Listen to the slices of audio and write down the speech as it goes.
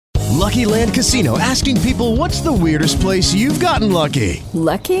Lucky Land Casino, asking people, what's the weirdest place you've gotten lucky?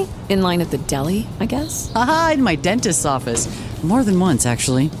 Lucky? In line at the deli, I guess? Aha, in my dentist's office. More than once,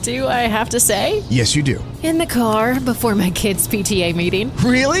 actually. Do I have to say? Yes, you do. In the car before my kids' PTA meeting.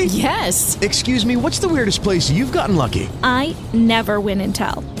 Really? Yes. Excuse me, what's the weirdest place you've gotten lucky? I never win and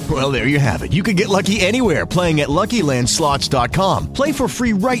tell. Well, there you have it. You can get lucky anywhere, playing at LuckyLandSlots.com. Play for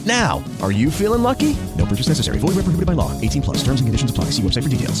free right now. Are you feeling lucky? No purchase necessary. Void where prohibited by law. 18 plus. Terms and conditions apply. See website for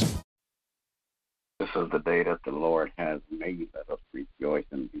details. This is the day that the Lord has made. Let us rejoice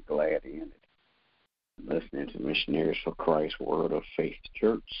and be glad in it. Listening to Missionaries for Christ Word of Faith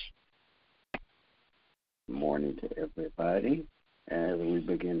Church. Good morning to everybody. As we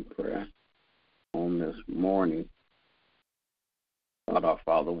begin prayer on this morning, God our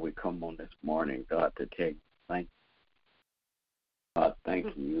Father, we come on this morning, God, to tell you thank you. God, thank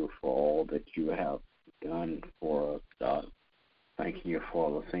you for all that you have done for us, God. Thank you for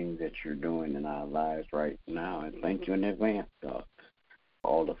the things that you're doing in our lives right now, and thank you in advance, God, for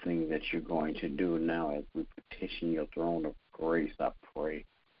all the things that you're going to do now as we petition your throne of grace. I pray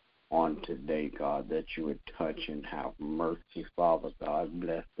on today, God, that you would touch and have mercy, Father God.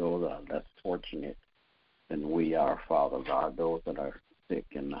 Bless those that are less fortunate than we are, Father God, those that are sick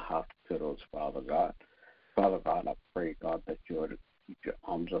in the hospitals, Father God. Father God, I pray, God, that you would keep your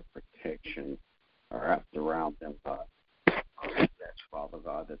arms of protection wrapped around them, God. That's, Father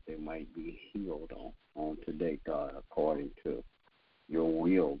God, that they might be healed on today, God, according to your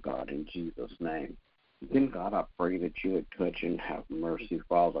will, God, in Jesus' name. Then, God, I pray that you would touch and have mercy,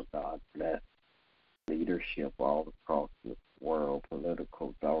 Father God. Bless leadership all across this world,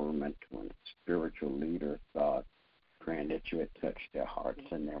 political, governmental, and spiritual leaders, God. Praying that you would touch their hearts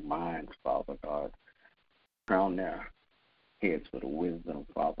and their minds, Father God. Crown their heads with wisdom,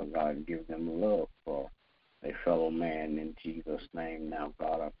 Father God. Give them love for a fellow man in Jesus' name. Now,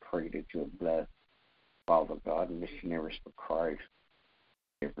 God, I pray that you would bless, Father God, Missionaries for Christ.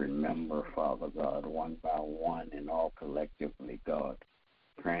 Every member, Father God, one by one and all collectively, God.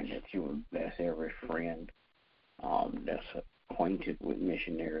 Praying that you would bless every friend that's acquainted with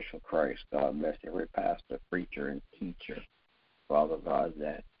Missionaries for Christ, God. Bless every pastor, preacher, and teacher, Father God,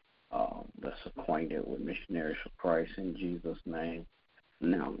 that's acquainted with Missionaries for Christ in Jesus' name.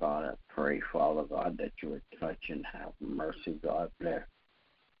 Now, God, I pray, Father God, that you would touch and have mercy, God. Bless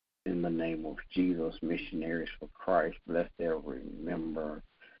in the name of Jesus, Missionaries for Christ. Bless every member.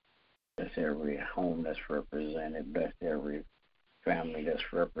 Bless every home that's represented. Bless every family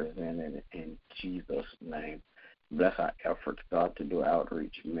that's represented in Jesus' name. Bless our efforts, God, to do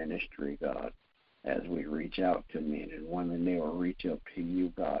outreach ministry, God. As we reach out to men and women, they will reach up to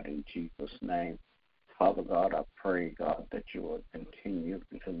you, God, in Jesus' name. Father God, I pray, God, that you will continue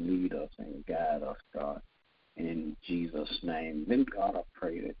to lead us and guide us, God, in Jesus' name. Then, God, I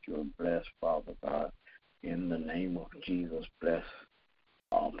pray that you will bless, Father God, in the name of Jesus. Bless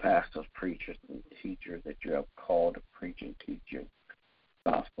all pastors, preachers, and teachers that you have called to preach and teach your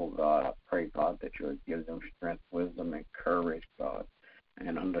gospel, God. I pray, God, that you will give them strength, wisdom, and courage, God,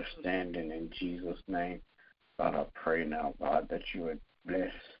 and understanding in Jesus' name. God, I pray now, God, that you would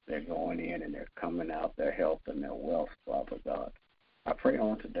bless their going in and their coming out, their health and their wealth, Father God. I pray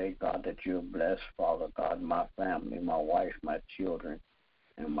on today, God, that you would bless, Father God, my family, my wife, my children,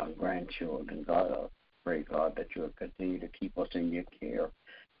 and my grandchildren. God, I pray, God, that you would continue to keep us in your care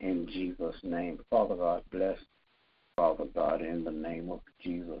in Jesus' name. Father God, bless, Father God, in the name of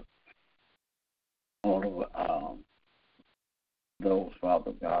Jesus. All of those,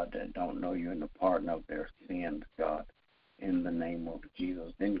 Father God, that don't know you in the pardon of their sins, God, in the name of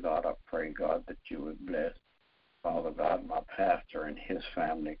Jesus. Then, God, I pray, God, that you would bless, Father God, my pastor and his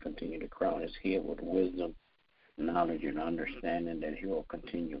family. Continue to crown his head with wisdom, knowledge, and understanding, that he will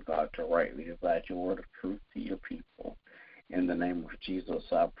continue, God, to rightly divide your word of truth to your people. In the name of Jesus,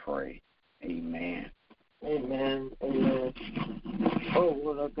 I pray. Amen. Amen. Amen. Oh,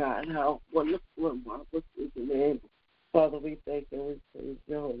 Lord God, how wonderful and marvelous is your name. Father, we thank you and we praise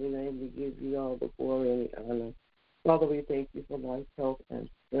your holy name. We give you all the glory and the honor. Father, we thank you for life, health, and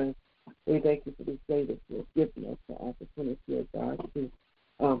strength. We thank you for this day that you have given us the opportunity, oh God,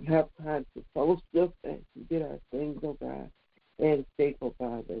 to have time to fellowship and to get our things, oh God, and stay, oh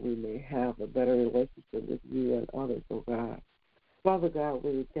God, that we may have a better relationship with you and others, oh God. Father God,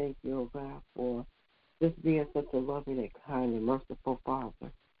 we thank you, oh God, for just being such a loving and kind and merciful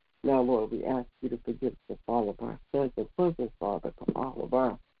Father. Now, Lord, we ask you to forgive us of all of our sins and cleanse us, Father, from all of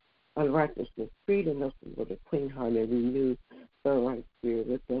our unrighteousness. Creating us with a clean heart and renew the right spirit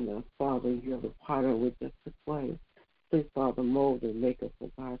within us. Father, you are the potter with just the clay. Please, Father, mold and make us, oh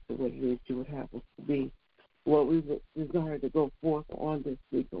God, to what it is you would have us to be. Lord, we desire to go forth on this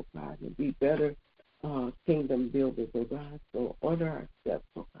week, oh God, and be better kingdom builders, oh God. So order our steps,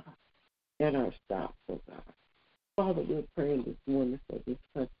 oh God, and our stops, oh God. Father, we're praying this morning for this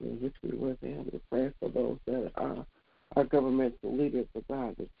country in which we live in. We're praying for those that are our governmental leaders, oh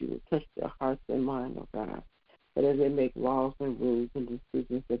God, that you will touch their hearts and minds, oh God, that as they make laws and rules and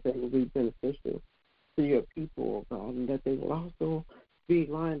decisions, that they will be beneficial to your people, oh God, and that they will also be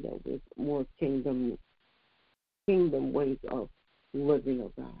lined up with more kingdom ways of living,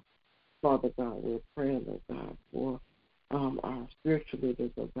 oh God. Father God, we're praying, oh God, for our spiritual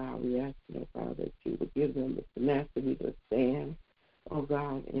leaders, oh God. We ask, oh God, that you would give them the tenacity to stand, oh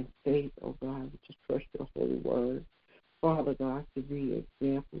God, in faith, oh God, to trust your holy word. Father God, to be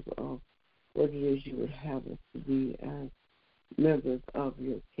examples of what it is you would have us to be as members of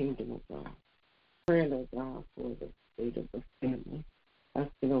your kingdom, oh God. Praying, oh God, for the state of the family.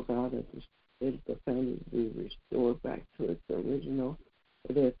 Asking, oh God, that the state of the family be restored back to its original,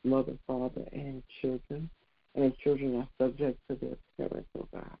 whether it's mother, father, and children are subject to their parents, oh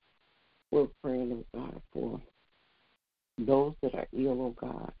God. We're praying, oh God, for those that are ill, oh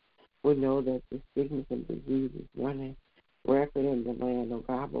God. We know that the sickness and disease is running rampant in the land, oh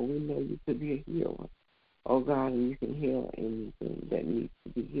God, but we know you to be a healer, oh God, and you can heal anything that needs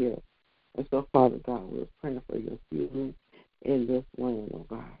to be healed. And so, Father God, we're praying for your healing in this land, oh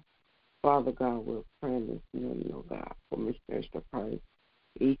God. Father God, we're praying this morning, oh God, for missionaries to Christ,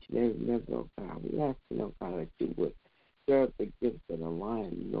 each and every member, oh God. We ask, oh God, that you would stir up the gifts that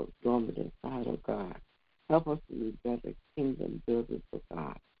align, dormant inside, oh God. Help us to be better kingdom builders, oh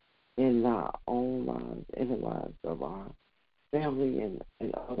God, in our own lives, in the lives of our family and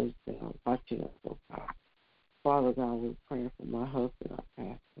others that are watching us, oh God. Father God, we're praying for my husband, our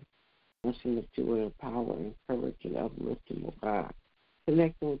pastor. Asking that you would empower, encourage, and uplift him, oh God.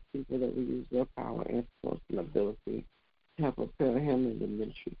 Connecting with people that will use their power, influence, and ability to help prepare him in the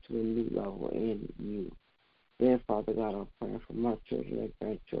ministry to a new level in you. Then, Father God, I'm praying for my children and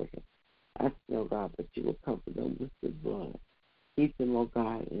grandchildren. Asking, oh God, that you will cover them with your blood. Keep them, oh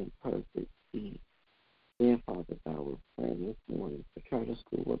God, in perfect peace. Then, Father God, we're praying this morning for charter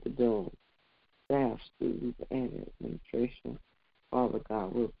school with adults, staff, students, and administration. Father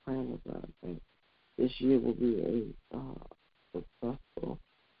God, we're praying, oh God, that this year will be a successful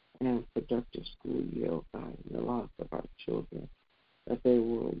and productive school year, oh God, in the lives of our children, that they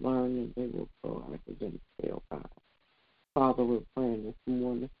will learn and they will grow academically, oh God. Father, we're praying this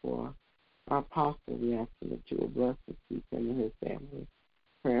morning for our apostle. We ask that you will bless and keep him and his family.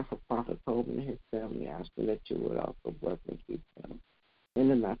 Praying for Prophet Tobin and his family, asking that you would also bless and keep them. In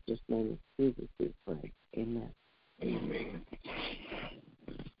the master's name of Jesus, we pray. Amen. Amen.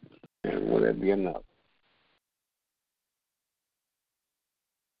 And will there be enough?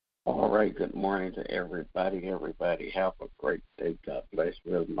 All right, good morning to everybody. Everybody have a great day. God bless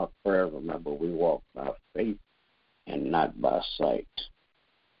you. As my prayer, remember, we walk by faith and not by sight.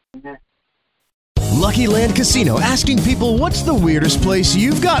 Lucky Land Casino, asking people, what's the weirdest place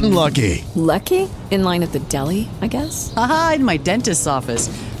you've gotten lucky? Lucky? In line at the deli, I guess? Aha, in my dentist's office.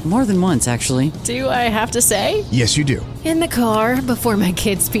 More than once, actually. Do I have to say? Yes, you do. In the car before my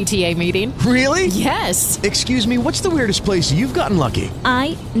kids' PTA meeting. Really? Yes. Excuse me, what's the weirdest place you've gotten lucky?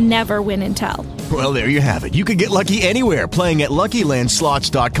 I never win and tell. Well, there you have it. You can get lucky anywhere, playing at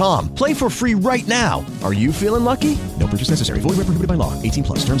LuckyLandSlots.com. Play for free right now. Are you feeling lucky? No purchase necessary. Void where prohibited by law.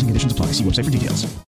 18+. Terms and conditions apply. See website for details.